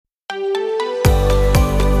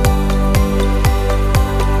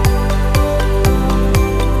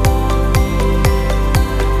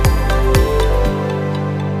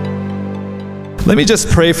Let me just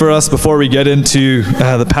pray for us before we get into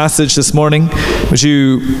the passage this morning. Would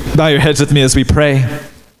you bow your heads with me as we pray?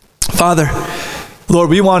 Father, Lord,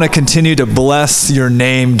 we want to continue to bless your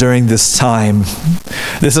name during this time.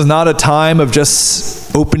 This is not a time of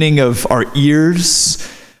just opening of our ears,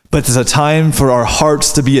 but it's a time for our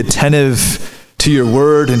hearts to be attentive to your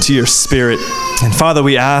word and to your spirit. And Father,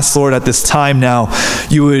 we ask, Lord, at this time now,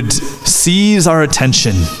 you would seize our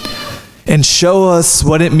attention and show us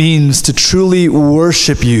what it means to truly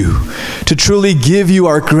worship you, to truly give you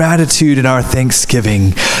our gratitude and our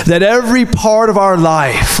thanksgiving. That every part of our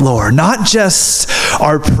life, Lord, not just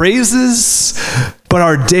our praises, but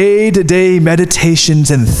our day-to-day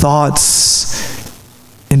meditations and thoughts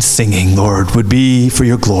and singing, Lord, would be for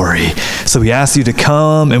your glory. So we ask you to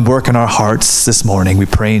come and work in our hearts this morning. We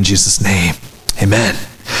pray in Jesus' name. Amen.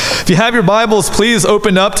 If you have your Bibles, please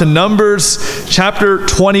open up to Numbers chapter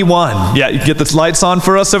 21. Yeah, you can get the lights on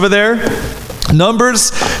for us over there.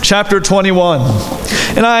 Numbers chapter 21.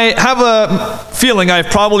 And I have a feeling I've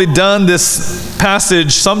probably done this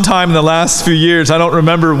passage sometime in the last few years. I don't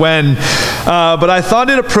remember when, but I thought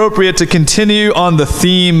it appropriate to continue on the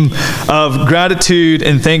theme of gratitude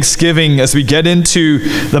and thanksgiving as we get into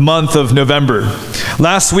the month of November.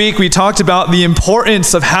 Last week we talked about the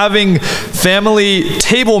importance of having family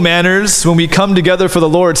table manners when we come together for the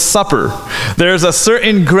Lord's Supper. There's a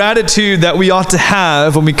certain gratitude that we ought to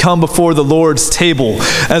have when we come before the Lord's table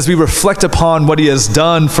as we reflect upon what he has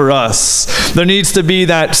done for us. There needs to be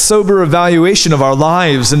that sober evaluation of our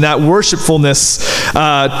lives and that worshipfulness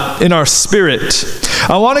in our spirit.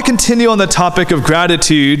 I want to continue on the topic of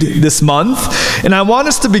gratitude this month, and I want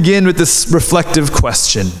us to begin with this reflective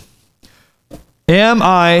question. Am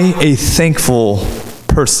I a thankful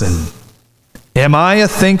person? Am I a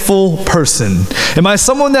thankful person? Am I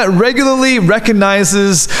someone that regularly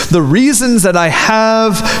recognizes the reasons that I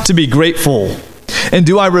have to be grateful? And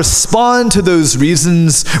do I respond to those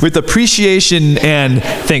reasons with appreciation and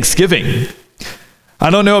thanksgiving? I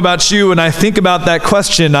don't know about you, when I think about that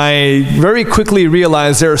question, I very quickly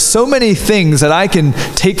realize there are so many things that I can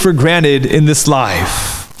take for granted in this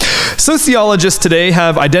life. Sociologists today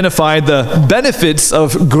have identified the benefits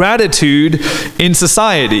of gratitude in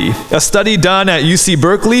society. A study done at UC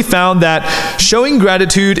Berkeley found that showing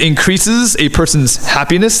gratitude increases a person's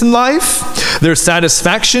happiness in life, their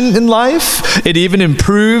satisfaction in life. It even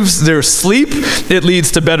improves their sleep. It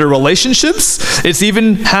leads to better relationships. It's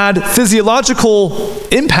even had physiological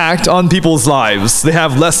impact on people's lives. They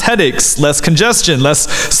have less headaches, less congestion, less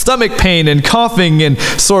stomach pain and coughing and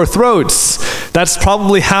sore throats. That's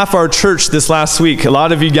probably half our church this last week. A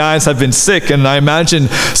lot of you guys have been sick, and I imagine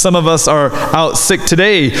some of us are out sick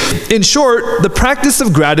today. In short, the practice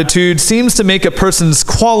of gratitude seems to make a person's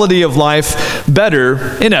quality of life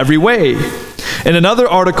better in every way. In another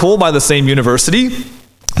article by the same university,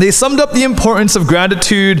 they summed up the importance of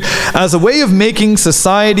gratitude as a way of making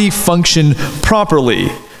society function properly.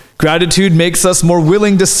 Gratitude makes us more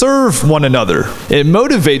willing to serve one another. It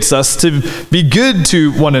motivates us to be good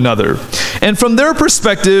to one another. And from their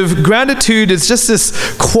perspective, gratitude is just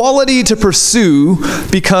this quality to pursue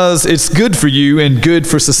because it's good for you and good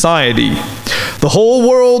for society. The whole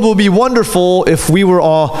world will be wonderful if we were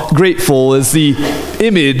all grateful, is the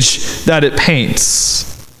image that it paints.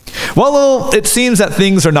 Well, it seems that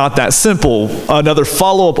things are not that simple. Another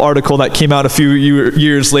follow-up article that came out a few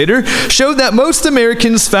years later showed that most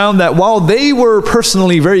Americans found that while they were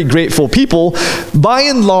personally very grateful people, by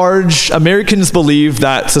and large, Americans believed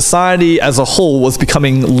that society as a whole was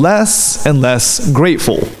becoming less and less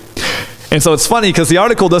grateful. And so it's funny because the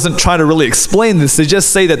article doesn't try to really explain this. They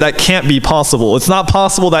just say that that can't be possible. It's not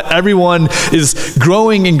possible that everyone is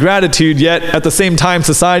growing in gratitude, yet at the same time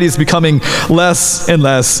society is becoming less and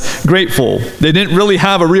less grateful. They didn't really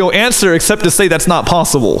have a real answer except to say that's not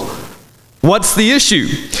possible. What's the issue?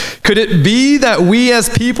 Could it be that we as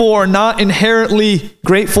people are not inherently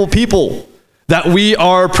grateful people? That we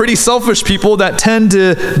are pretty selfish people that tend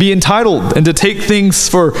to be entitled and to take things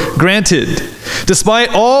for granted.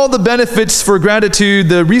 Despite all the benefits for gratitude,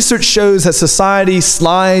 the research shows that society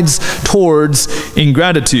slides towards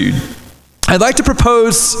ingratitude. I'd like to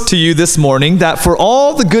propose to you this morning that for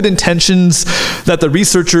all the good intentions that the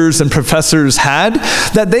researchers and professors had,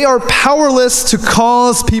 that they are powerless to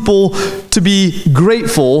cause people to be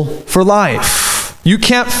grateful for life. You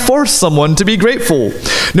can't force someone to be grateful.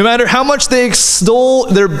 No matter how much they extol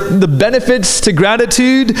the benefits to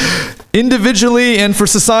gratitude, individually and for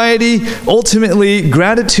society, ultimately,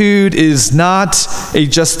 gratitude is not a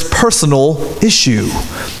just personal issue.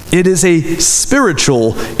 It is a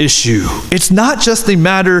spiritual issue. It's not just a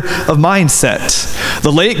matter of mindset.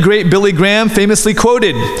 The late, great Billy Graham famously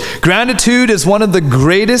quoted, "Gratitude is one of the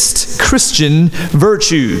greatest Christian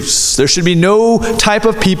virtues. There should be no type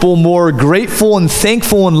of people more grateful and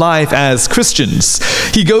thankful in life as Christians."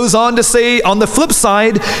 He goes on to say, on the flip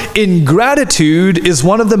side, ingratitude is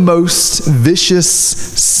one of the most vicious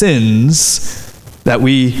sins that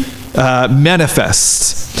we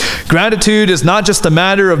manifest. Gratitude is not just a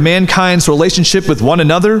matter of mankind's relationship with one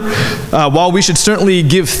another. While we should certainly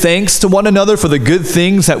give thanks to one another for the good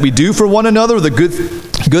things that we do for one another, the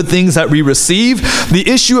good things that we receive, the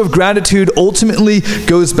issue of gratitude ultimately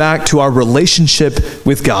goes back to our relationship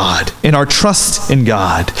with God and our trust in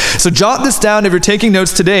God. So jot this down if you're taking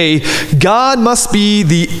notes today. God must be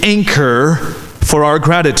the anchor for our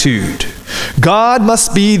gratitude. God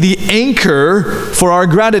must be the anchor for our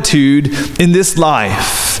gratitude in this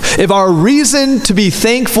life. If our reason to be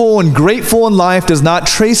thankful and grateful in life does not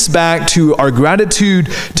trace back to our gratitude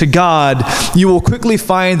to God, you will quickly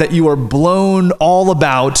find that you are blown all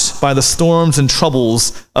about by the storms and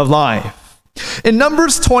troubles of life. In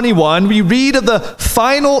Numbers 21, we read of the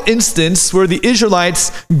final instance where the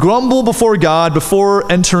Israelites grumble before God before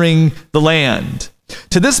entering the land.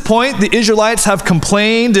 To this point, the Israelites have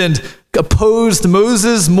complained and opposed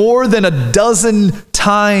Moses more than a dozen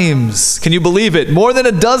times. Can you believe it? More than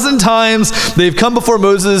a dozen times they've come before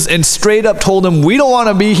Moses and straight up told him, "We don't want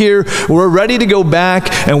to be here. We're ready to go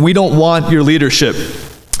back, and we don't want your leadership."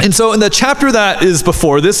 And so in the chapter that is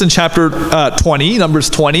before this, in chapter 20, Numbers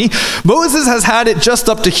 20, Moses has had it just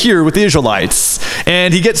up to here with the Israelites.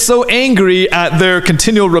 And he gets so angry at their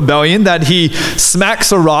continual rebellion that he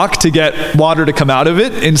smacks a rock to get water to come out of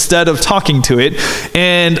it instead of talking to it.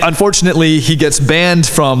 And unfortunately, he gets banned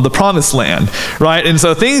from the promised land, right? And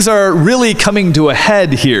so things are really coming to a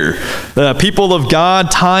head here. The people of God,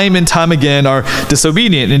 time and time again, are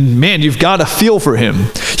disobedient. And man, you've got to feel for him.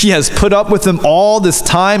 He has put up with them all this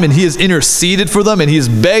time, and he has interceded for them, and he has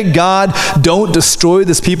begged God, "Don't destroy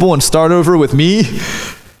this people and start over with me."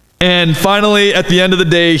 And finally, at the end of the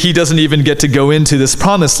day, he doesn't even get to go into this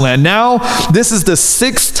promised land. Now, this is the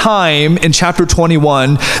 6th time in chapter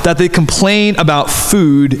 21 that they complain about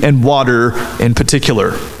food and water in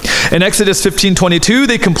particular. In Exodus 15:22,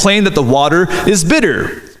 they complain that the water is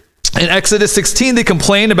bitter. In Exodus 16, they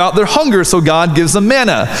complain about their hunger, so God gives them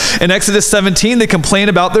manna. In Exodus 17, they complain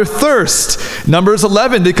about their thirst. Numbers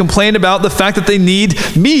 11, they complain about the fact that they need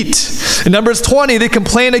meat. In Numbers 20, they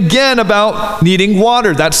complain again about needing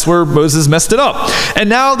water. That's where Moses messed it up. And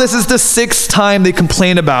now this is the 6th time they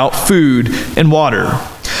complain about food and water.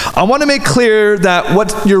 I want to make clear that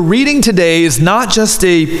what you're reading today is not just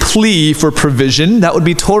a plea for provision. That would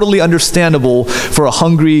be totally understandable for a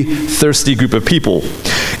hungry, thirsty group of people.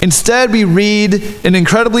 Instead, we read an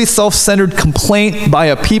incredibly self-centered complaint by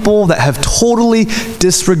a people that have totally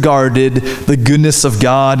disregarded the goodness of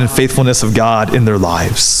God and faithfulness of God in their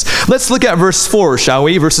lives. Let's look at verse 4, shall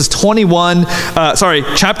we?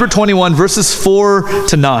 Chapter 21, verses 4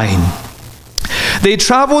 to 9. They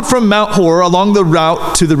traveled from Mount Hor along the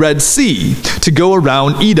route to the Red Sea to go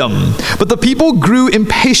around Edom. But the people grew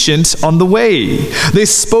impatient on the way. They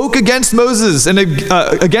spoke against Moses and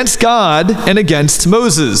against God and against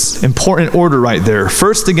Moses. Important order right there.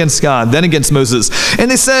 First against God, then against Moses.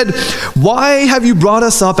 And they said, "Why have you brought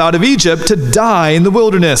us up out of Egypt to die in the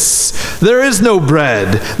wilderness? There is no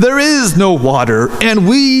bread, there is no water, and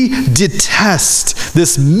we detest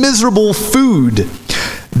this miserable food."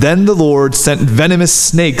 Then the Lord sent venomous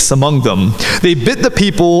snakes among them. They bit the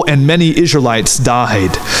people, and many Israelites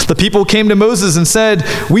died. The people came to Moses and said,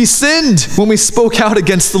 "We sinned when we spoke out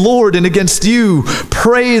against the Lord and against you.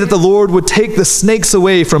 Pray that the Lord would take the snakes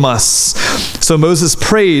away from us." So Moses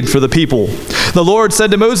prayed for the people. The Lord said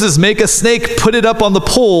to Moses, "Make a snake, put it up on the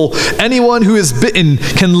pole. Anyone who is bitten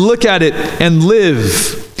can look at it and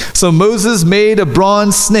live." So Moses made a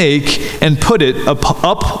bronze snake and put it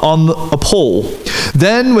up on a pole.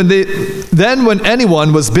 Then when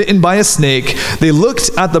anyone was bitten by a snake, they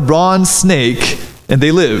looked at the bronze snake and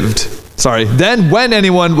they lived. Then when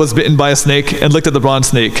anyone was bitten by a snake and looked at the bronze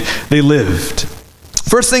snake, they lived.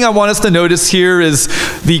 First thing I want us to notice here is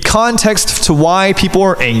the context to why people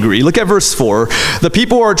are angry. Look at verse 4. The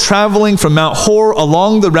people are traveling from Mount Hor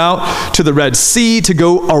along the route to the Red Sea to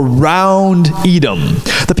go around Edom.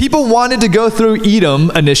 The people wanted to go through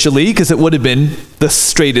Edom initially because it would have been the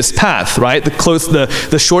straightest path, right?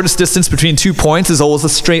 The shortest distance between 2 points is always a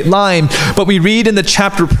straight line. But we read in the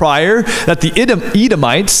chapter prior that the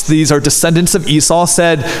Edomites, these are descendants of Esau,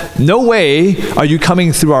 said, "No way are you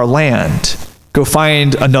coming through our land. Go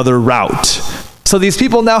find another route." So these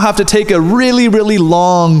people now have to take a really, really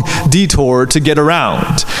long detour to get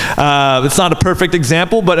around. It's not a perfect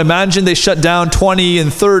example, but imagine they shut down 20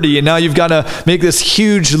 and 30, and now you've got to make this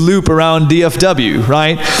huge loop around DFW,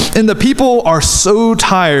 right? And the people are so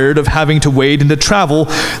tired of having to wait and to travel,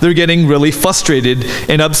 they're getting really frustrated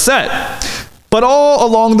and upset. But all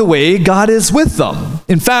along the way, God is with them.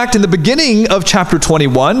 In fact, in the beginning of chapter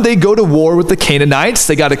 21, they go to war with the Canaanites.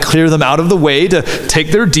 They got to clear them out of the way to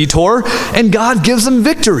take their detour, and God gives them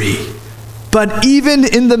victory. But even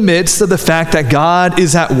in the midst of the fact that God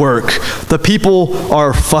is at work, the people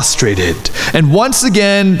are frustrated. And once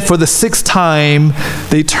again, for the sixth time,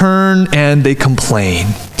 they turn and they complain.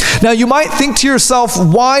 Now, you might think to yourself,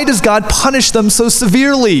 why does God punish them so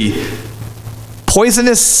severely?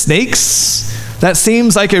 Poisonous snakes? That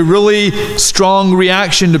seems like a really strong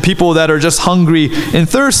reaction to people that are just hungry and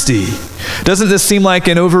thirsty. Doesn't this seem like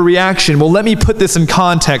an overreaction? Well, let me put this in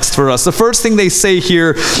context for us. The first thing they say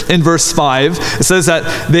here in verse 5, it says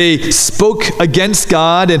that they spoke against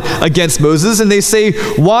God and against Moses, and they say,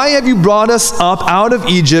 "Why have you brought us up out of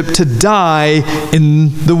Egypt to die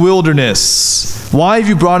in the wilderness?" Why have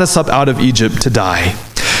you brought us up out of Egypt to die?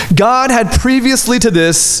 God had previously to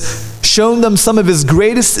this shown them some of his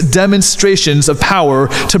greatest demonstrations of power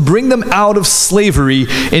to bring them out of slavery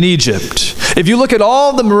in Egypt. If you look at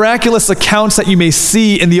all the miraculous accounts that you may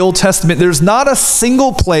see in the Old Testament, there's not a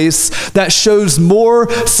single place that shows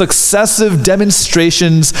more successive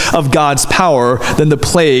demonstrations of God's power than the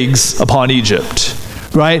plagues upon Egypt.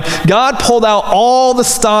 Right? God pulled out all the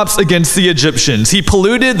stops against the Egyptians. He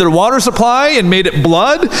polluted their water supply and made it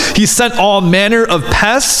blood. He sent all manner of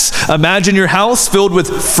pests. Imagine your house filled with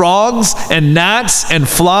frogs and gnats and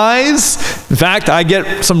flies. In fact, I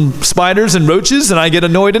get some spiders and roaches and I get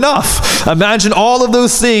annoyed enough. Imagine all of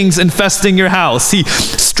those things infesting your house. He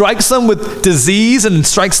strikes them with disease and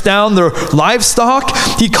strikes down their livestock.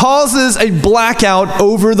 He causes a blackout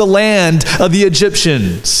over the land of the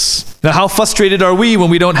Egyptians. Now, how frustrated are we when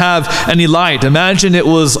we don't have any light? Imagine it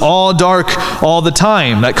was all dark all the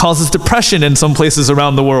time. That causes depression in some places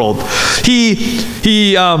around the world. He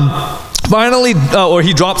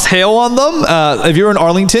drops hail on them. If you're in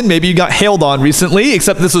Arlington, maybe you got hailed on recently,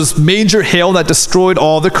 except this was major hail that destroyed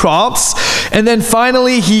all the crops. And then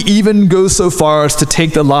finally, he even goes so far as to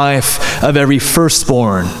take the life of every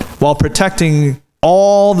firstborn while protecting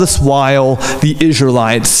all this while the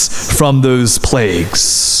Israelites from those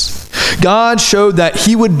plagues. God showed that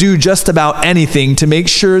he would do just about anything to make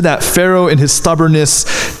sure that Pharaoh in his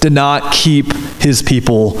stubbornness did not keep his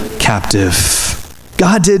people captive.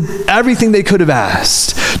 God did everything they could have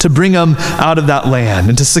asked to bring them out of that land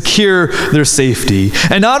and to secure their safety.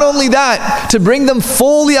 And not only that, to bring them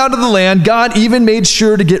fully out of the land, God even made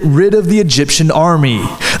sure to get rid of the Egyptian army,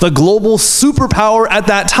 the global superpower at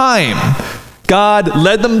that time. God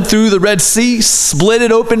led them through the Red Sea, split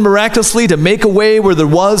it open miraculously to make a way where there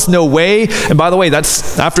was no way. And by the way,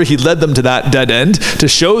 that's after he led them to that dead end to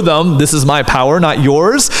show them, this is my power, not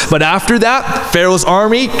yours. But after that, Pharaoh's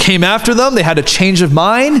army came after them. They had a change of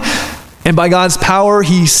mind. And by God's power,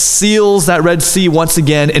 he seals that Red Sea once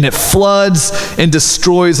again, and it floods and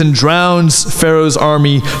destroys and drowns Pharaoh's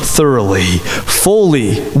army thoroughly.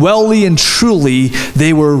 Fully, wellly, and truly,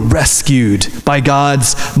 they were rescued by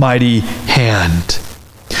God's mighty hand.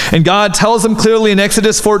 And God tells them clearly in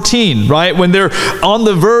Exodus 14, right? When they're on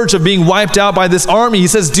the verge of being wiped out by this army, he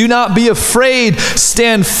says, "Do not be afraid,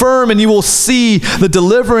 stand firm, and you will see the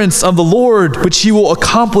deliverance of the Lord, which he will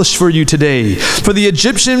accomplish for you today. For the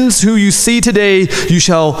Egyptians who you see today, you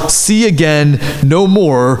shall see again no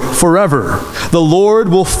more forever. The Lord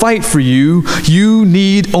will fight for you. You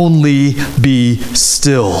need only be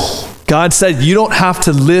still." God said, you don't have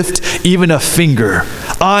to lift even a finger.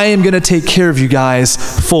 I am going to take care of you guys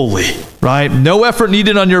fully, right? No effort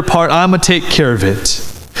needed on your part. I'm going to take care of it.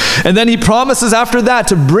 And then he promises after that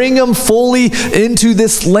to bring them fully into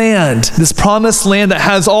this land, this promised land that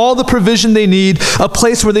has all the provision they need, a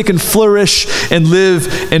place where they can flourish and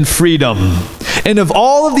live in freedom. And of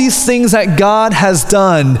all of these things that God has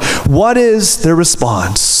done, what is their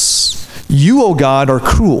response? You, O God, are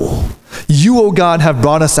cruel. You, O God, have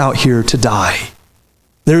brought us out here to die.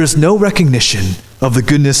 There is no recognition of the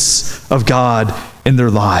goodness of God in their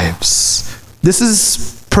lives. This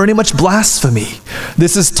is pretty much blasphemy.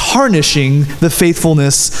 This is tarnishing the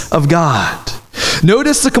faithfulness of God.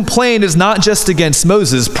 Notice the complaint is not just against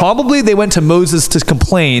Moses. Probably they went to Moses to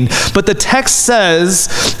complain, but the text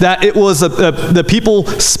says that it was the people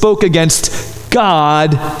spoke against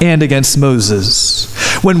God and against Moses.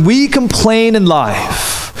 When we complain in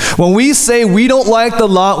life, when we say we don't like the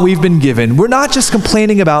lot we've been given, we're not just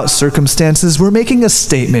complaining about circumstances, we're making a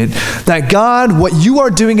statement that God, what you are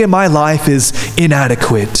doing in my life is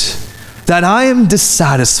inadequate. that I am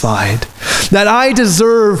dissatisfied, that I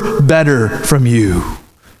deserve better from you,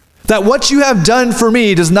 that what you have done for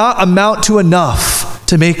me does not amount to enough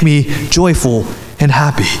to make me joyful and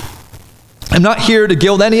happy. I'm not here to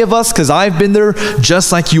guilt any of us because I've been there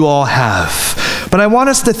just like you all have. But I want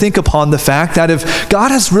us to think upon the fact that if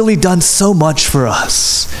God has really done so much for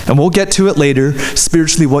us, and we'll get to it later,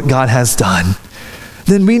 spiritually what God has done,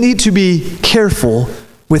 then we need to be careful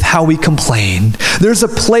with how we complain. There's a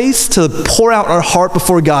place to pour out our heart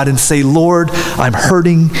before God and say, Lord, I'm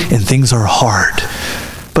hurting and things are hard.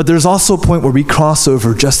 But there's also a point where we cross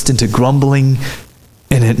over just into grumbling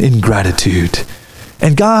and ingratitude.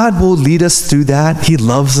 And God will lead us through that. He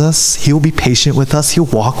loves us. He'll be patient with us. He'll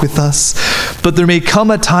walk with us. But there may come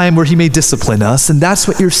a time where he may discipline us, and that's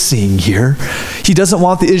what you're seeing here. He doesn't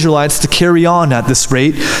want the Israelites to carry on at this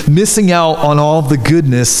rate, missing out on all the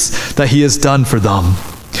goodness that he has done for them.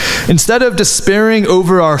 Instead of despairing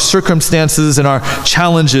over our circumstances and our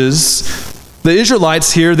challenges, the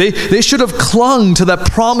Israelites here, they should have clung to the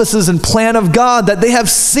promises and plan of God that they have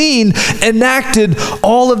seen enacted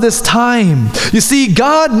all of this time. You see,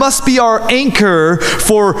 God must be our anchor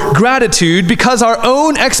for gratitude because our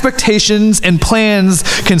own expectations and plans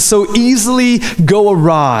can so easily go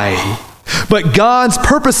awry. But God's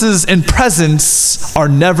purposes and presence are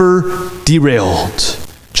never derailed.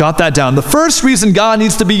 Jot that down. The first reason God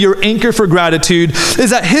needs to be your anchor for gratitude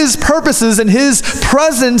is that his purposes and his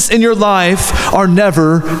presence in your life are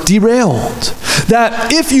never derailed.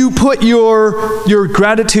 That if you put your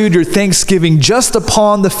gratitude, your thanksgiving just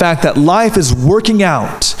upon the fact that life is working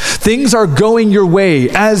out, things are going your way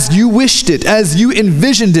as you wished it, as you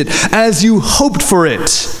envisioned it, as you hoped for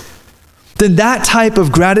it, then that type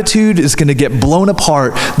of gratitude is going to get blown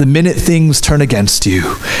apart the minute things turn against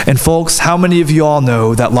you. And folks, how many of you all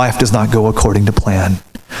know that life does not go according to plan?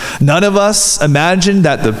 None of us imagined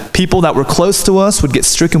that the people that were close to us would get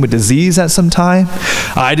stricken with disease at some time.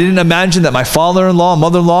 I didn't imagine that my father-in-law and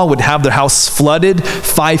mother-in-law would have their house flooded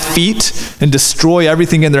 5 feet and destroy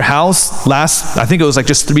everything in their house I think it was like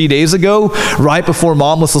just 3 days ago, right before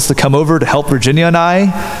Mom was supposed to come over to help Virginia and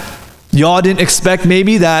I. Y'all didn't expect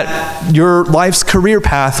maybe that your life's career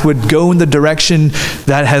path would go in the direction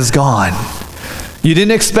that has gone. You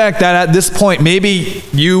didn't expect that at this point maybe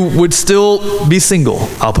you would still be single,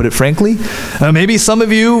 I'll put it frankly. Maybe some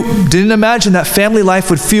of you didn't imagine that family life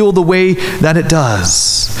would feel the way that it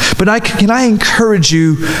does. But can I encourage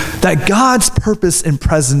you that God's purpose and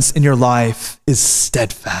presence in your life is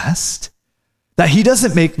steadfast? That he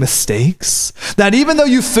doesn't make mistakes, that even though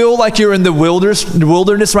you feel like you're in the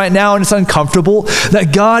wilderness right now and it's uncomfortable,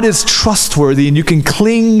 that God is trustworthy and you can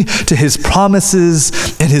cling to his promises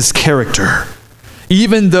and his character,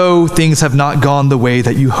 even though things have not gone the way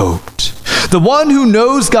that you hoped. The one who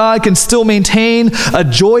knows God can still maintain a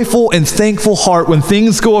joyful and thankful heart when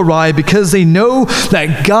things go awry because they know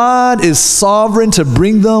that God is sovereign to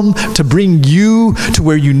bring you to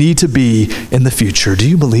where you need to be in the future. Do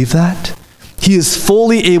you believe that? He is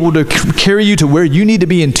fully able to carry you to where you need to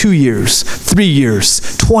be in 2 years, 3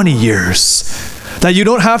 years, 20 years. That you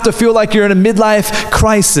don't have to feel like you're in a midlife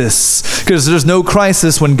crisis, because there's no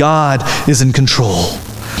crisis when God is in control.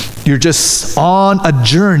 You're just on a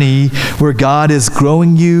journey where God is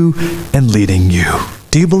growing you and leading you.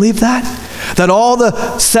 Do you believe that? That all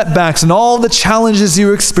the setbacks and all the challenges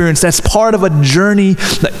you experience, that's part of a journey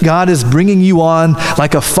that God is bringing you on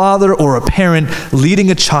like a father or a parent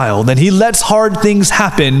leading a child. And he lets hard things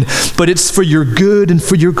happen, but it's for your good and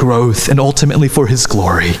for your growth and ultimately for his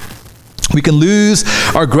glory. We can lose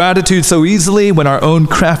our gratitude so easily when our own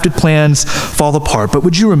crafted plans fall apart. But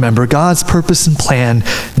would you remember, God's purpose and plan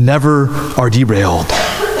never are derailed.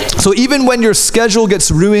 So even when your schedule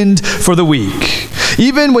gets ruined for the week,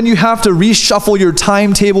 even when you have to reshuffle your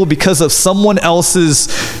timetable because of someone else's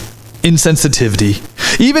insensitivity,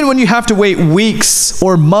 even when you have to wait weeks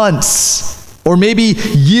or months or maybe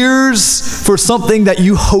years for something that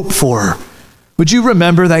you hope for, would you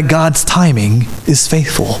remember that God's timing is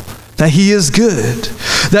faithful, that he is good,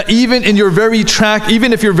 that even if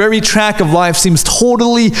your very track of life seems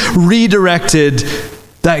totally redirected,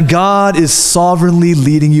 that God is sovereignly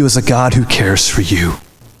leading you as a God who cares for you.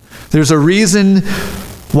 There's a reason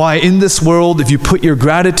why in this world, if you put your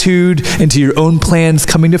gratitude into your own plans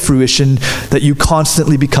coming to fruition, that you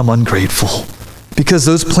constantly become ungrateful, because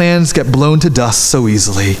those plans get blown to dust so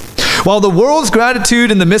easily. While the world's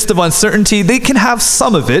gratitude in the midst of uncertainty, they can have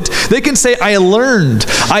some of it. They can say, I learned,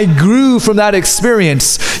 I grew from that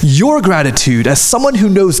experience. Your gratitude as someone who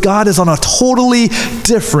knows God is on a totally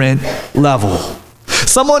different level.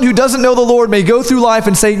 Someone who doesn't know the Lord may go through life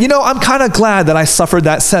and say, I'm kind of glad that I suffered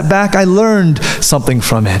that setback. I learned something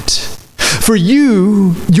from it. For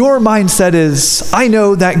you, your mindset is, I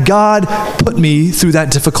know that God put me through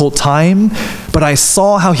that difficult time, but I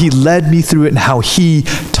saw how he led me through it and how he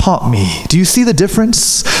taught me. Do you see the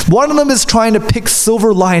difference? One of them is trying to pick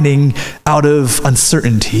silver lining out of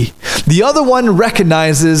uncertainty. The other one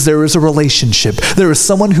recognizes there is a relationship. There is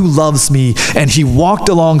someone who loves me, and he walked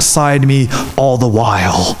alongside me all the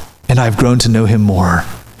while, and I've grown to know him more.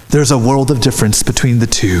 There's a world of difference between the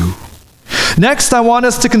two. Next, I want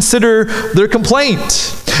us to consider their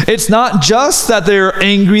complaint. It's not just that they're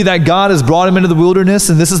angry that God has brought them into the wilderness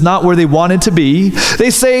and this is not where they wanted to be. They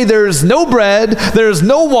say there's no bread, there's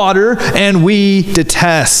no water, and we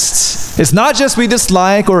detest. It's not just we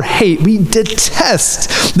dislike or hate, we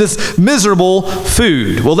detest this miserable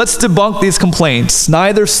food. Well, let's debunk these complaints.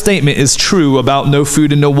 Neither statement is true about no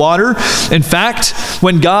food and no water. In fact,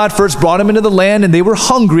 when God first brought them into the land and they were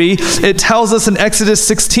hungry, it tells us in Exodus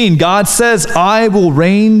 16, God says, I will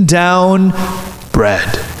rain down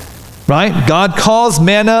bread. Right? God calls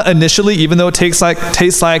manna initially, even though it tastes like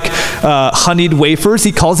honeyed wafers,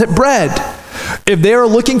 he calls it bread. If they are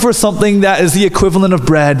looking for something that is the equivalent of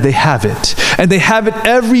bread, they have it. And they have it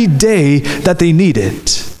every day that they need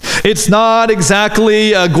it. It's not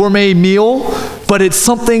exactly a gourmet meal, but it's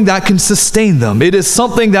something that can sustain them. It is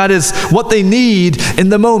something that is what they need in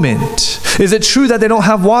the moment. Is it true that they don't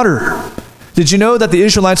have water? Did you know that the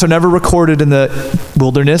Israelites are never recorded in the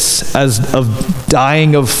wilderness as of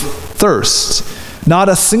dying of thirst? Not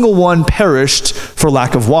a single one perished for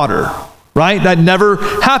lack of water. Right? That never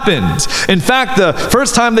happened. In fact, the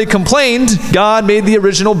first time they complained, God made the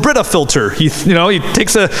original Brita filter. He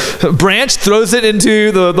takes a branch, throws it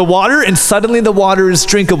into the water, and suddenly the water is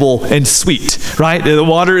drinkable and sweet. Right? The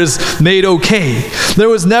water is made okay. There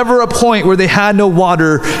was never a point where they had no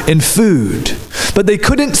water and food. But they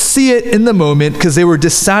couldn't see it in the moment because they were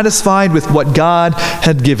dissatisfied with what God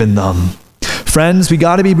had given them. Friends, we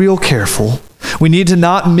got to be real careful. We need to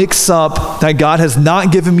not mix up that God has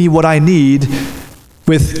not given me what I need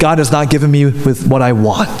with God has not given me with what I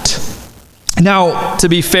want. Now, to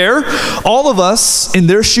be fair, all of us in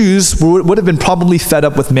their shoes would have been probably fed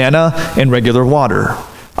up with manna and regular water.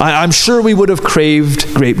 I'm sure we would have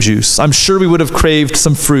craved grape juice. I'm sure we would have craved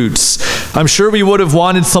some fruits. I'm sure we would have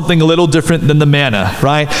wanted something a little different than the manna,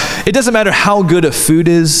 right? It doesn't matter how good a food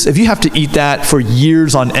is. If you have to eat that for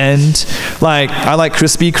years on end, like I like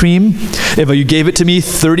Krispy Kreme. If you gave it to me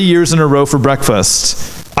 30 years in a row for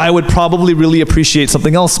breakfast, I would probably really appreciate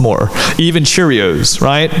something else more, even Cheerios,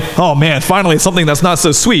 right? Oh man, finally something that's not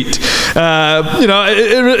so sweet.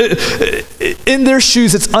 In their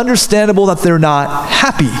shoes, it's understandable that they're not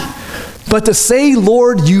happy. But to say,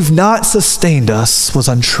 Lord, you've not sustained us was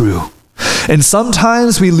untrue. And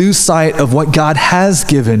sometimes we lose sight of what God has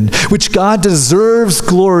given, which God deserves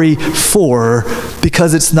glory for,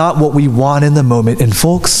 because it's not what we want in the moment. And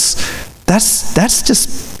folks, that's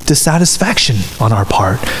just dissatisfaction on our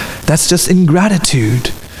part. That's just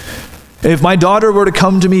ingratitude. If my daughter were to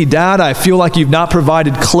come to me, Dad, I feel like you've not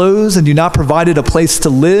provided clothes and you've not provided a place to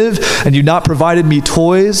live and you've not provided me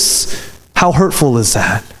toys, how hurtful is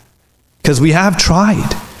that? Because we have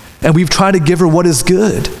tried and we've tried to give her what is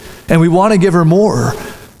good and we want to give her more,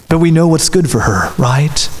 but we know what's good for her,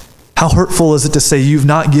 right? How hurtful is it to say, you've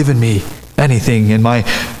not given me anything and my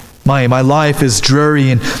life is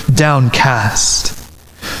dreary and downcast?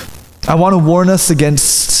 I want to warn us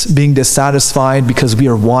against being dissatisfied because we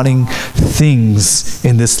are wanting things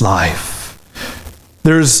in this life.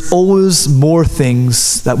 There's always more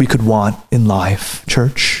things that we could want in life,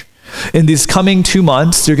 church. In these coming 2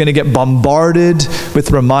 months, you're going to get bombarded with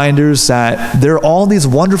reminders that there are all these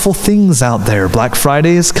wonderful things out there. Black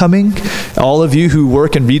Friday is coming. All of you who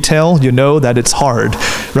work in retail, you know that it's hard,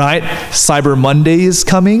 right? Cyber Monday is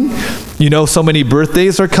coming. You know so many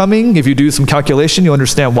birthdays are coming. If you do some calculation, you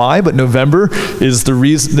understand why, but November is the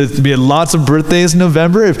reason. There'll be lots of birthdays in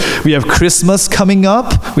November. If we have Christmas coming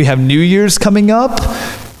up, we have New Year's coming up.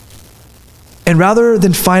 And rather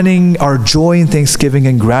than finding our joy in Thanksgiving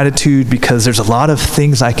and gratitude because there's a lot of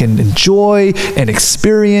things I can enjoy and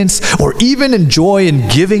experience, or even enjoy in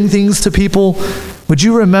giving things to people, would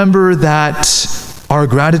you remember that our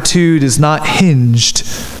gratitude is not hinged,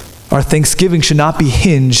 our Thanksgiving should not be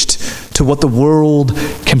hinged to what the world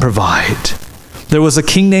can provide. There was a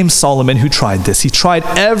king named Solomon who tried this. He tried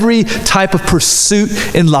every type of pursuit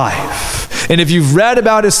in life. And if you've read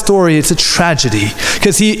about his story, it's a tragedy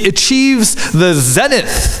because he achieves the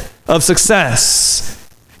zenith of success.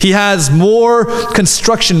 He has more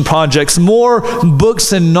construction projects, more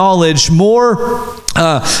books and knowledge, more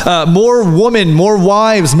women, more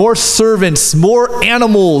wives, more servants, more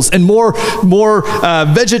animals, and more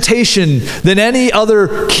vegetation than any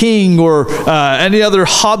other king or any other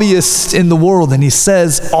hobbyist in the world. And he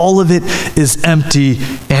says all of it is empty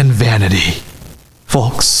and vanity.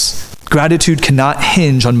 Folks, gratitude cannot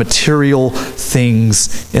hinge on material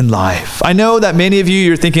things in life. I know that many of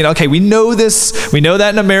you're thinking, okay, we know this, we know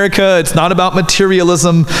that in America, it's not about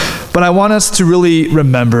materialism, but I want us to really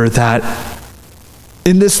remember that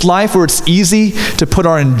in this life where it's easy to put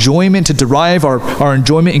our enjoyment, to derive our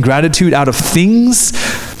enjoyment and gratitude out of things,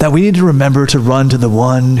 that we need to remember to run to the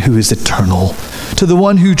one who is eternal, to the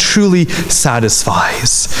one who truly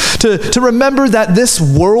satisfies. To remember that this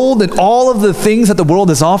world and all of the things that the world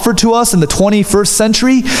has offered to us in the 21st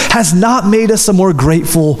century has not made us a more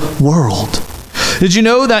grateful world. Did you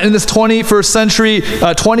know that in this 20th century,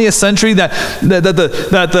 that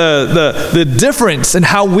the difference in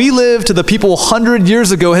how we live to the people 100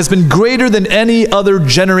 years ago has been greater than any other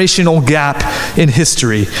generational gap in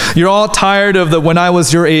history? You're all tired of the when I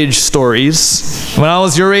was your age stories. When I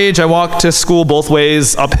was your age, I walked to school both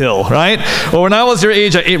ways uphill, right? Or when I was your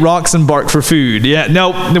age, I ate rocks and bark for food. Yeah,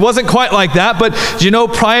 no, it wasn't quite like that, but you know,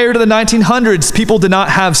 prior to the 1900s, people did not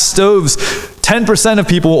have stoves. 10% of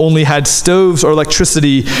people only had stoves or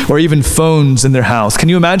electricity or even phones in their house. Can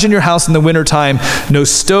you imagine your house in the wintertime? No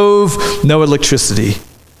stove, no electricity.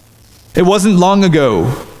 It wasn't long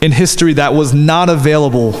ago in history that was not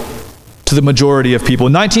available to the majority of people.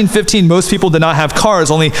 In 1915, most people did not have cars.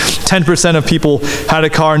 Only 10% of people had a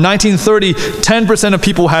car. In 1930, 10% of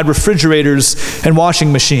people had refrigerators and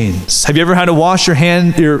washing machines. Have you ever had to wash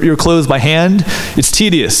your clothes by hand? It's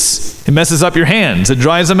tedious. It messes up your hands. It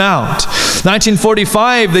dries them out.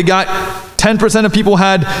 1945, 10% of people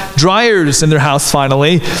had dryers in their house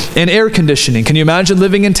finally, and air conditioning. Can you imagine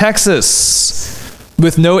living in Texas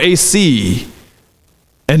with no AC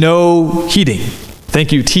and no heating?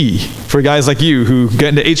 Thank you, T, for guys like you who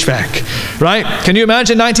get into HVAC, right? Can you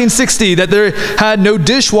imagine 1960 that there had no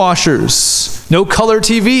dishwashers, no color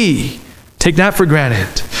TV? Take that for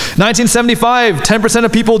granted. 1975, 10%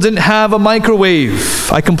 of people didn't have a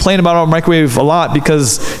microwave. I complain about our microwave a lot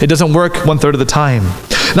because it doesn't work 1/3 of the time.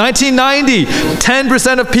 1990,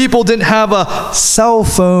 10% of people didn't have a cell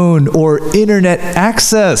phone or internet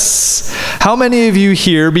access. How many of you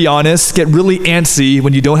here, be honest, get really antsy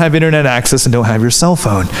when you don't have internet access and don't have your cell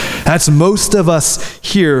phone? That's most of us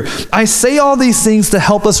here. I say all these things to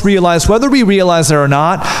help us realize, whether we realize it or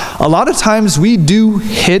not, a lot of times we do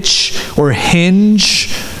hitch or hinge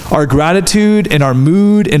our gratitude and our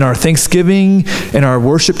mood and our thanksgiving and our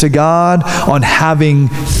worship to God on having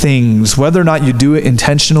things, whether or not you do it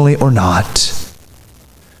intentionally or not.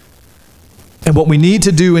 And what we need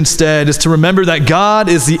to do instead is to remember that God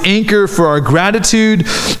is the anchor for our gratitude,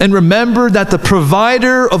 and remember that the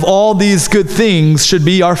provider of all these good things should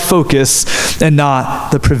be our focus and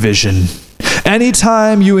not the provision.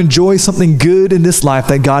 Anytime you enjoy something good in this life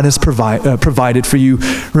that God has provided for you,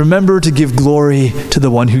 remember to give glory to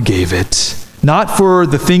the one who gave it. Not for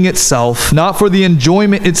the thing itself, not for the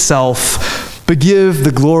enjoyment itself, but give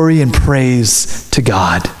the glory and praise to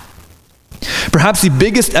God. Perhaps the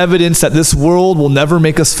biggest evidence that this world will never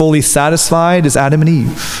make us fully satisfied is Adam and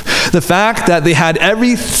Eve. The fact that they had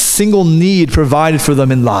every single need provided for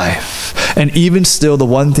them in life, and even still the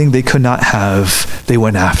one thing they could not have, they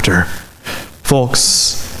went after.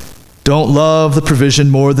 Folks, don't love the provision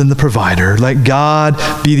more than the provider. Let God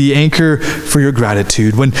be the anchor for your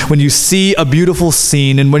gratitude. When you see a beautiful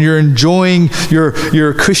scene, and when you're enjoying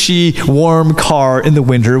your cushy, warm car in the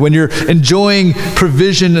winter, when you're enjoying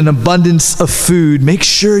provision and abundance of food, make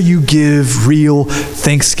sure you give real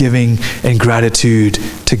thanksgiving and gratitude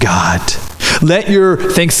to God. Let your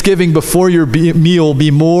thanksgiving before your meal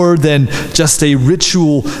be more than just a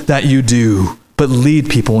ritual that you do, but lead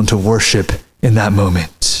people into worship in that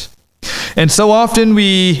moment. And so often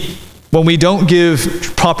when we don't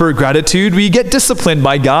give proper gratitude, we get disciplined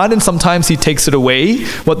by God, and sometimes He takes it away,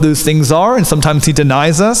 what those things are, and sometimes He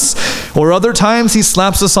denies us, or other times He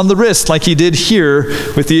slaps us on the wrist like He did here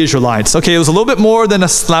with the Israelites. Okay, it was a little bit more than a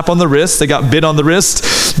slap on the wrist. They got bit on the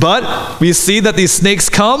wrist, but we see that these snakes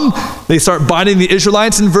come, they start biting the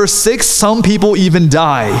Israelites in verse 6. Some people even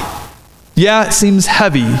die. Yeah, it seems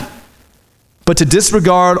heavy, but to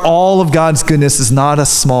disregard all of God's goodness is not a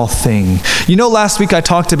small thing. You know, last week I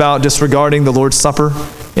talked about disregarding the Lord's Supper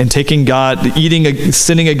and taking God,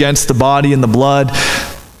 sinning against the body and the blood.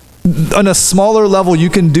 On a smaller level, you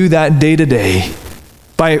can do that day to day.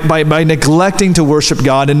 by neglecting to worship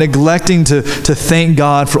God and neglecting to thank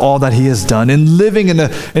God for all that he has done and living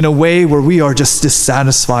in a way where we are just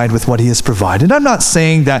dissatisfied with what he has provided. I'm not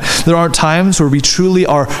saying that there aren't times where we truly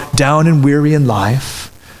are down and weary in life,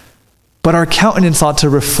 but our countenance ought to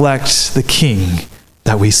reflect the King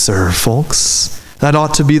that we serve, folks. That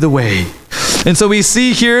ought to be the way. And so we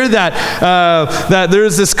see here that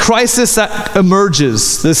there's this crisis that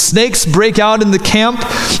emerges. The snakes break out in the camp,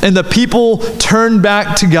 and the people turn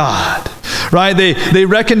back to God. Right? They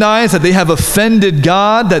recognize that they have offended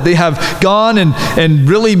God, that they have gone and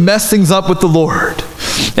really messed things up with the Lord.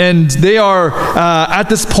 And they are, at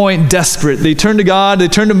this point, desperate. They turn to God, they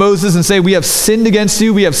turn to Moses and say, we have sinned against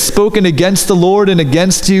you, we have spoken against the Lord and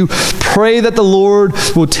against you. Pray that the Lord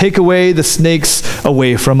will take away the snakes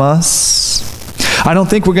away from us. I don't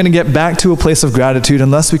think we're going to get back to a place of gratitude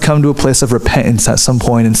unless we come to a place of repentance at some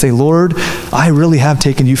point and say, Lord, I really have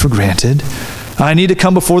taken you for granted. I need to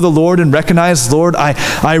come before the Lord and recognize, Lord,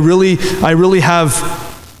 I really have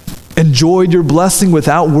enjoyed your blessing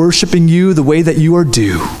without worshiping you the way that you are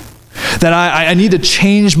due. That I need to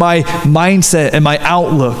change my mindset and my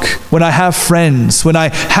outlook when I have friends, when I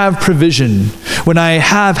have provision, when I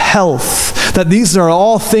have health. That these are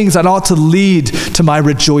all things that ought to lead to my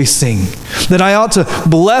rejoicing. That I ought to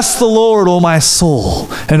bless the Lord, O my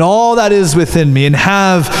soul, and all that is within me, and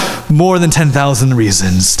have more than 10,000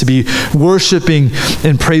 reasons to be worshiping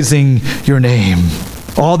and praising your name.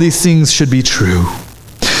 All these things should be true.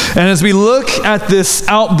 And as we look at this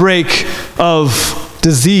outbreak of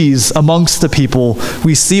disease amongst the people,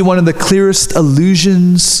 we see one of the clearest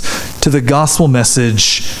allusions to the gospel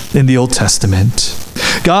message in the Old Testament.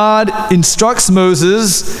 God instructs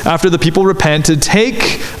Moses, after the people repent, to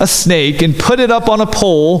take a snake and put it up on a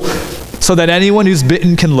pole so that anyone who's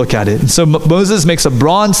bitten can look at it. And so Moses makes a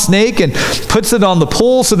bronze snake and puts it on the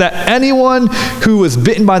pole so that anyone who was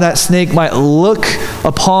bitten by that snake might look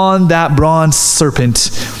upon that bronze serpent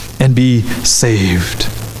and be saved.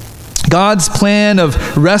 God's plan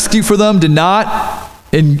of rescue for them did not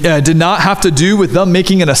have to do with them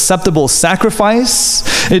making an acceptable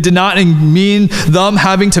sacrifice. It did not mean them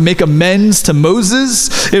having to make amends to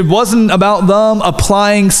Moses. It wasn't about them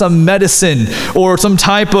applying some medicine or some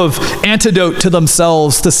type of antidote to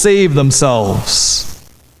themselves to save themselves.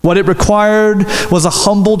 What it required was a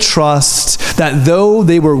humble trust that though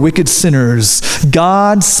they were wicked sinners,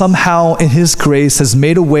 God somehow in his grace has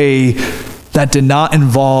made a way that did not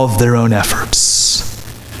involve their own efforts.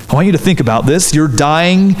 I want you to think about this. You're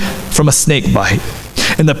dying from a snake bite,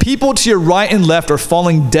 and the people to your right and left are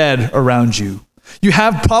falling dead around you. You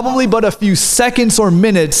have probably but a few seconds or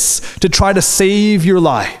minutes to try to save your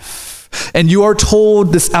life, and you are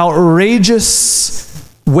told this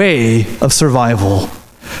outrageous way of survival.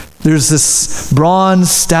 There's this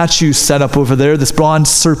bronze statue set up over there, this bronze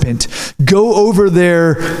serpent. Go over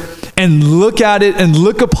there and look at it and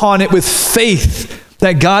look upon it with faith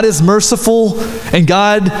that God is merciful and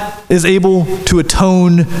God is able to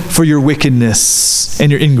atone for your wickedness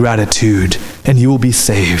and your ingratitude, and you will be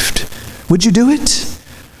saved. Would you do it?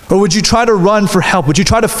 Or would you try to run for help? Would you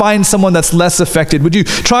try to find someone that's less affected? Would you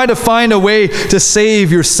try to find a way to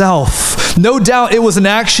save yourself? No doubt it was an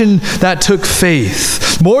action that took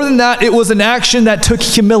faith. More than that, it was an action that took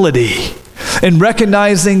humility. And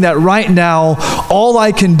recognizing that right now, all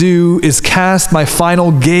I can do is cast my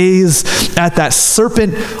final gaze at that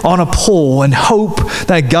serpent on a pole and hope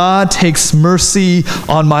that God takes mercy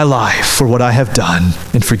on my life for what I have done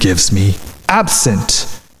and forgives me,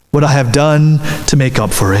 absent what I have done to make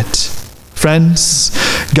up for it. Friends,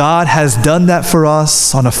 God has done that for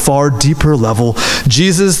us on a far deeper level.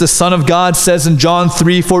 Jesus, the Son of God, says in John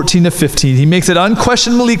 3:14-15, he makes it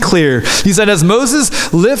unquestionably clear. He said, as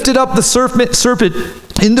Moses lifted up the serpent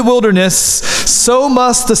in the wilderness, so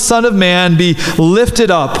must the Son of Man be lifted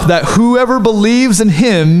up, that whoever believes in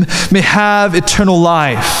him may have eternal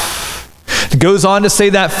life. It goes on to say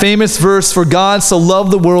that famous verse, for God so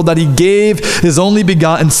loved the world that he gave his only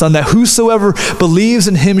begotten Son, that whosoever believes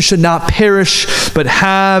in him should not perish, but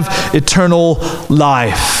have eternal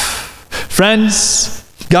life. Friends,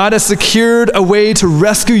 God has secured a way to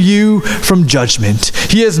rescue you from judgment.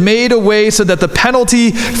 He has made a way so that the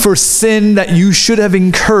penalty for sin that you should have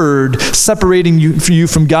incurred, separating you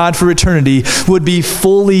from God for eternity, would be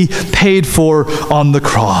fully paid for on the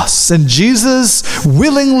cross. And Jesus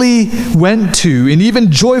willingly went to, and even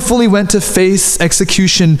joyfully went to face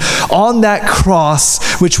execution on that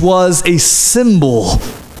cross, which was a symbol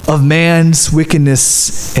of man's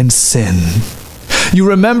wickedness and sin. You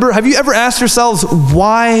remember, have you ever asked yourselves,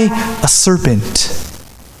 why a serpent?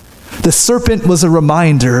 The serpent was a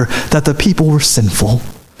reminder that the people were sinful.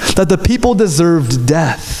 that the people deserved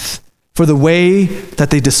death for the way that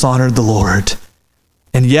they dishonored the Lord.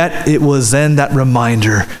 And yet it was then that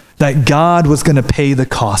reminder that God was going to pay the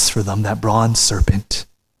cost for them, that bronze serpent.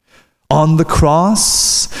 On the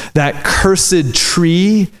cross, that cursed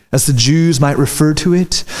tree, as the Jews might refer to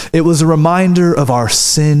it, it was a reminder of our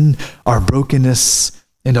sin, our brokenness,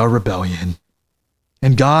 and our rebellion.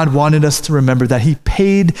 And God wanted us to remember that he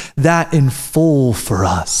paid that in full for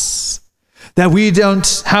us. That we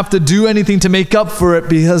don't have to do anything to make up for it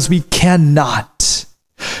because we cannot.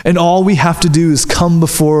 And all we have to do is come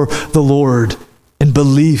before the Lord in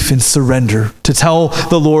belief and surrender, to tell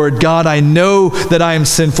the Lord, God, I know that I am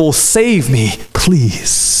sinful. Save me.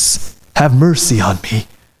 Please have mercy on me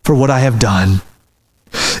for what I have done.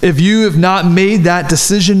 If you have not made that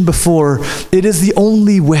decision before, it is the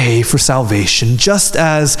only way for salvation. Just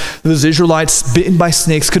as those Israelites bitten by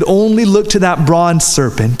snakes could only look to that bronze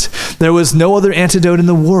serpent, there was no other antidote in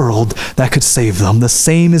the world that could save them. The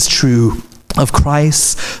same is true of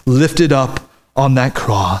Christ lifted up on that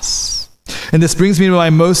cross. And this brings me to my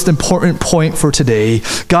most important point for today.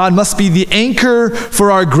 God must be the anchor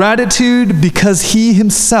for our gratitude because he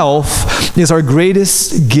himself is our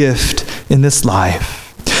greatest gift in this life.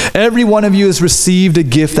 Every one of you has received a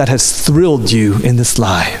gift that has thrilled you in this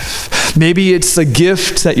life. Maybe it's a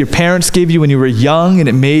gift that your parents gave you when you were young and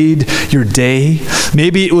it made your day.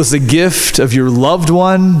 Maybe it was a gift of your loved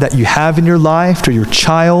one that you have in your life, or your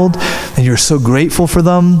child, and you're so grateful for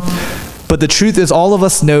them. But the truth is, all of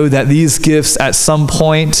us know that these gifts at some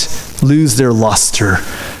point lose their luster.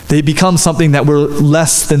 They become something that we're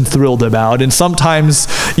less than thrilled about, and sometimes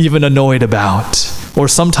even annoyed about. Or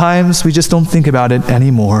sometimes we just don't think about it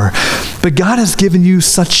anymore. But God has given you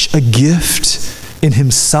such a gift in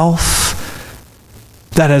himself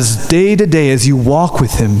that as day to day, as you walk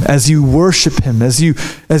with him, as you worship him, as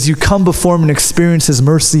you come before him and experience his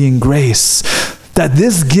mercy and grace, that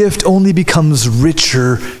this gift only becomes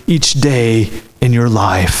richer each day in your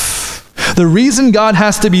life. The reason God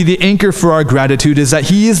has to be the anchor for our gratitude is that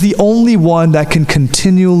he is the only one that can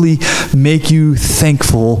continually make you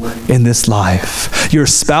thankful in this life. Your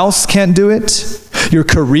spouse can't do it. Your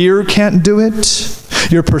career can't do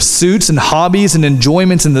it. Your pursuits and hobbies and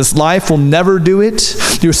enjoyments in this life will never do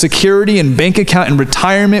it. Your security and bank account and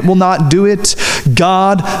retirement will not do it.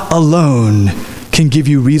 God alone can give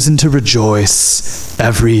you reason to rejoice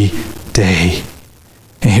every day.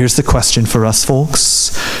 And here's the question for us,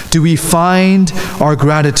 folks. Do we find our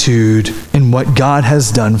gratitude in what God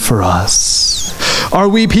has done for us? Are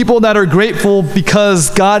we people that are grateful because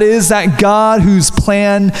God is that God whose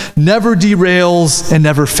plan never derails and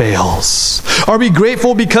never fails? Are we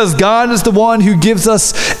grateful because God is the one who gives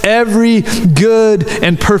us every good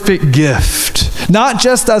and perfect gift? Not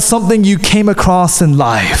just as something you came across in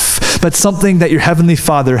life, but something that your Heavenly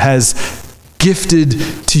Father has gifted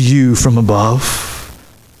to you from above.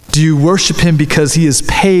 Do you worship him because he has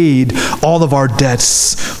paid all of our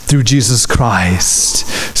debts through Jesus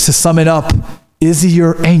Christ? To sum it up, is he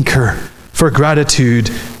your anchor for gratitude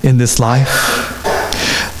in this life?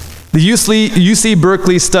 The UC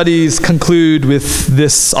Berkeley studies conclude with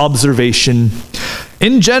this observation.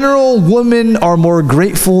 In general, women are more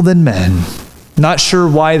grateful than men. Not sure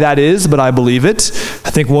why that is, but I believe it. I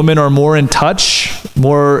think women are more in touch,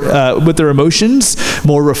 more with their emotions,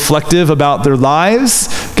 more reflective about their lives.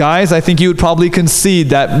 Guys, I think you would probably concede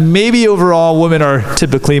that maybe overall women are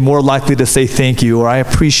typically more likely to say thank you or I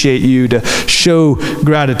appreciate you, to show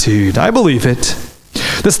gratitude. I believe it.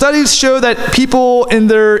 The studies show that people in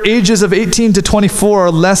their ages of 18 to 24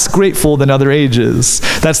 are less grateful than other ages.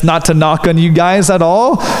 That's not to knock on you guys at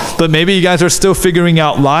all, but maybe you guys are still figuring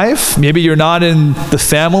out life. Maybe you're not in the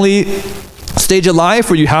family stage of life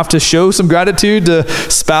where you have to show some gratitude to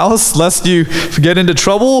spouse lest you get into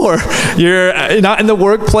trouble, or you're not in the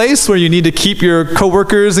workplace where you need to keep your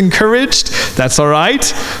coworkers encouraged. That's all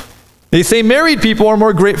right. They say married people are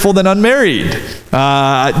more grateful than unmarried.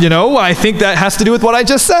 I think that has to do with what I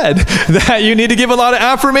just said, that you need to give a lot of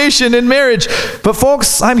affirmation in marriage. But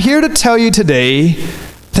folks, I'm here to tell you today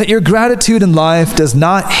that your gratitude in life does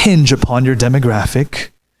not hinge upon your demographic.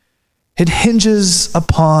 It hinges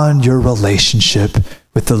upon your relationship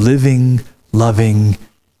with the living, loving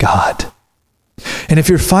God. And if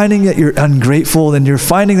you're finding that you're ungrateful and you're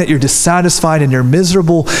finding that you're dissatisfied and you're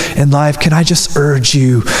miserable in life, can I just urge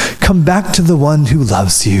you, come back to the one who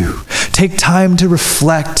loves you. Take time to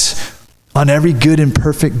reflect on every good and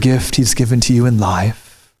perfect gift he's given to you in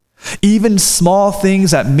life. Even small things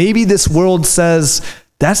that maybe this world says,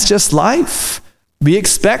 that's just life. We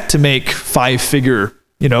expect to make 5-figure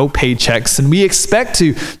paychecks, and we expect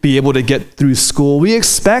to be able to get through school. We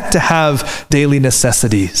expect to have daily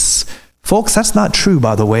necessities. Folks, that's not true,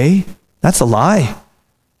 by the way. That's a lie.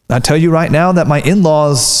 I tell you right now that my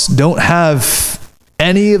in-laws don't have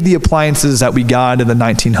any of the appliances that we got in the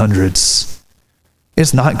 1900s.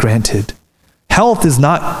 It's not granted. Health is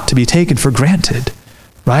not to be taken for granted,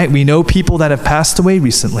 right? We know people that have passed away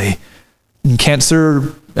recently.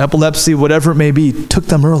 Cancer, epilepsy, whatever it may be, took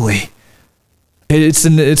them early.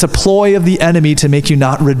 It's a ploy of the enemy to make you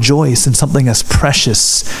not rejoice in something as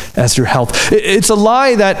precious as your health. It's a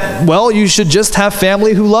lie that, you should just have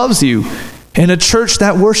family who loves you and a church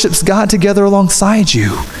that worships God together alongside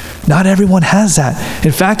you. Not everyone has that.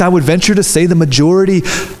 In fact, I would venture to say the majority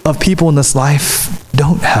of people in this life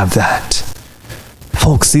don't have that.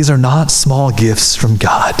 Folks, these are not small gifts from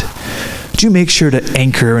God. Do make sure to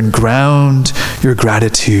anchor and ground your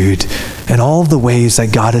gratitude in all of the ways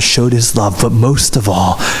that God has showed his love, but most of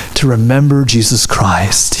all, to remember Jesus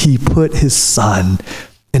Christ. He put his Son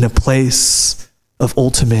in a place of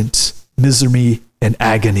ultimate misery and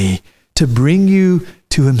agony to bring you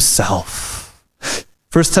to himself.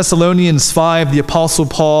 1 Thessalonians 5, the Apostle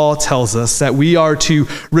Paul tells us that we are to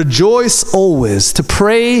rejoice always, to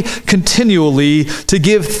pray continually, to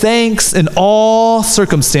give thanks in all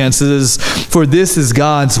circumstances, for this is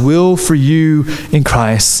God's will for you in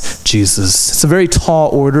Christ Jesus. It's a very tall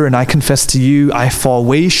order, and I confess to you, I fall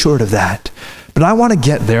way short of that. But I want to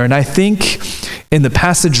get there, and I think in the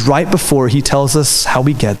passage right before he tells us how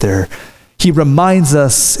we get there, he reminds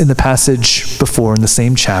us in the passage before in the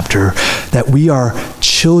same chapter that we are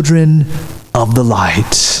children of the light,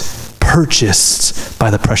 purchased by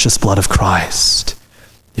the precious blood of Christ.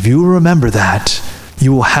 If you will remember that,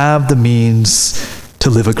 you will have the means to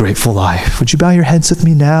live a grateful life. Would you bow your heads with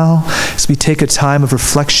me now as we take a time of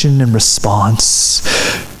reflection and response?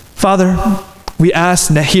 Father, we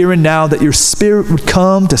ask here and now that your Spirit would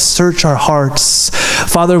come to search our hearts.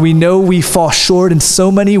 Father, we know we fall short in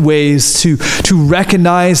so many ways to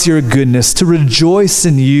recognize your goodness, to rejoice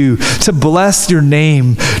in you, to bless your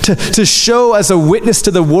name, to show as a witness to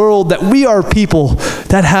the world that we are people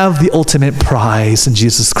that have the ultimate prize in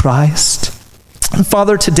Jesus Christ. And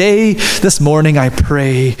Father, today, this morning, I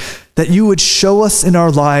pray that you would show us in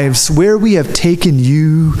our lives where we have taken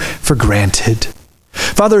you for granted.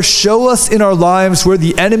 Father, show us in our lives where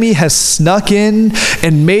the enemy has snuck in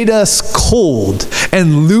and made us cold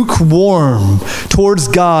and lukewarm towards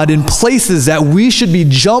God in places that we should be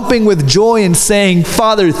jumping with joy and saying,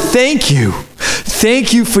 Father, thank you.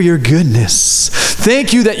 Thank you for your goodness.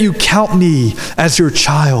 Thank you that you count me as your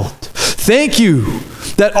child. Thank you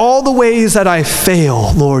that all the ways that I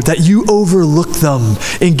fail, Lord, that you overlook them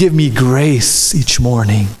and give me grace each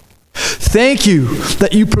morning. Thank you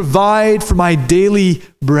that you provide for my daily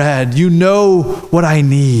bread. You know what I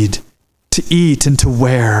need to eat and to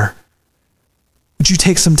wear. Would you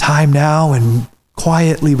take some time now and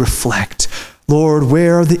quietly reflect, Lord,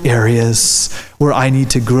 where are the areas where I need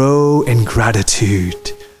to grow in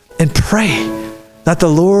gratitude? And pray that the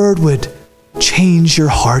Lord would change your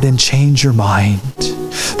heart and change your mind,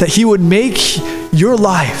 that he would make your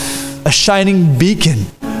life a shining beacon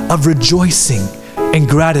of rejoicing and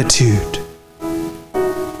gratitude,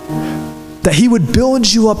 that he would build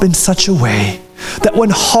you up in such a way that when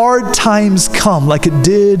hard times come, like it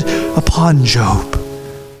did upon Job,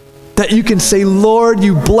 that you can say, Lord,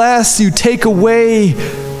 you bless, you take away,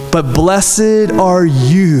 but blessed are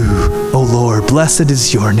you, O Lord. Blessed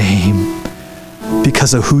is your name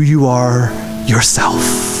because of who you are yourself.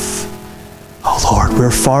 Oh Lord, we're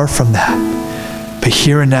far from that, but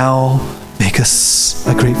here and now, make us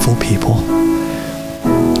a grateful people.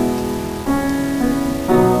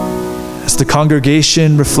 As the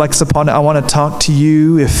congregation reflects upon it, I want to talk to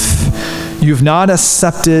you. If you've not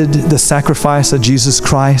accepted the sacrifice of Jesus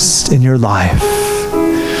Christ in your life,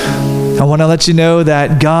 I want to let you know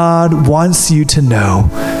that God wants you to know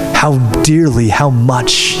how dearly, how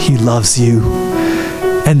much he loves you.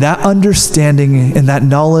 And that understanding and that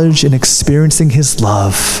knowledge and experiencing his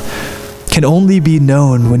love can only be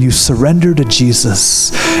known when you surrender to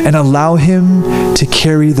Jesus and allow him to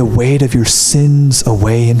carry the weight of your sins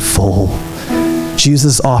away in full.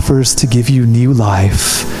 Jesus offers to give you new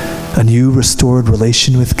life, a new restored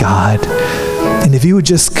relation with God. And if you would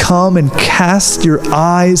just come and cast your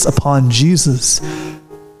eyes upon Jesus,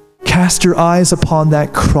 cast your eyes upon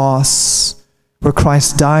that cross where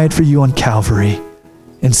Christ died for you on Calvary,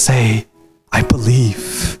 and say, I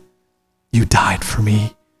believe you died for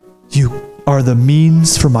me. You are the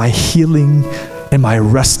means for my healing and my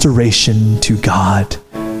restoration to God.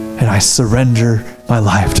 And I surrender my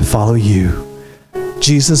life to follow you.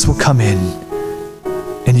 Jesus will come in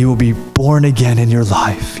and you will be born again in your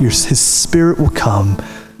life. His Spirit will come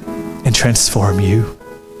and transform you.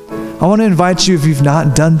 I want to invite you, if you've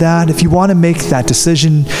not done that, if you want to make that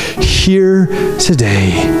decision here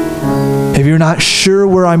today, if you're not sure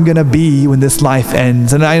where I'm going to be when this life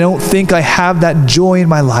ends, and I don't think I have that joy in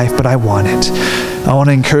my life, but I want it, I want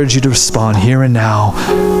to encourage you to respond here and now.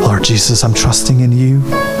 Lord Jesus, I'm trusting in you.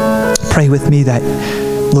 Pray with me that,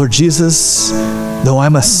 Lord Jesus, though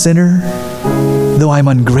I'm a sinner, though I'm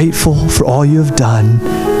ungrateful for all you have done,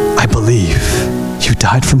 I believe you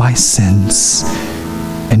died for my sins,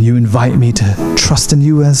 and you invite me to trust in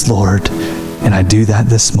you as Lord, and I do that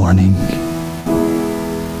this morning.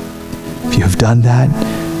 If you have done that,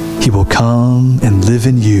 he will come and live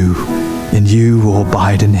in you, and you will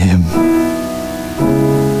abide in him.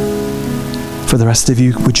 For the rest of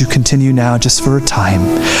you, would you continue now just for a time?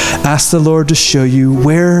 Ask the Lord to show you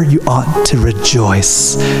where you ought to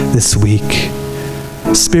rejoice this week.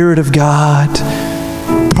 Spirit of God,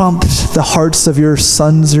 prompt the hearts of your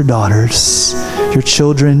sons or daughters, your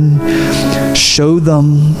children. Show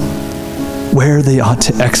them where they ought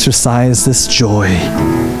to exercise this joy,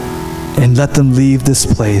 and let them leave this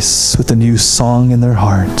place with a new song in their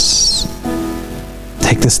hearts.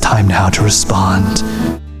 Take this time now to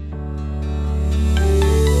respond.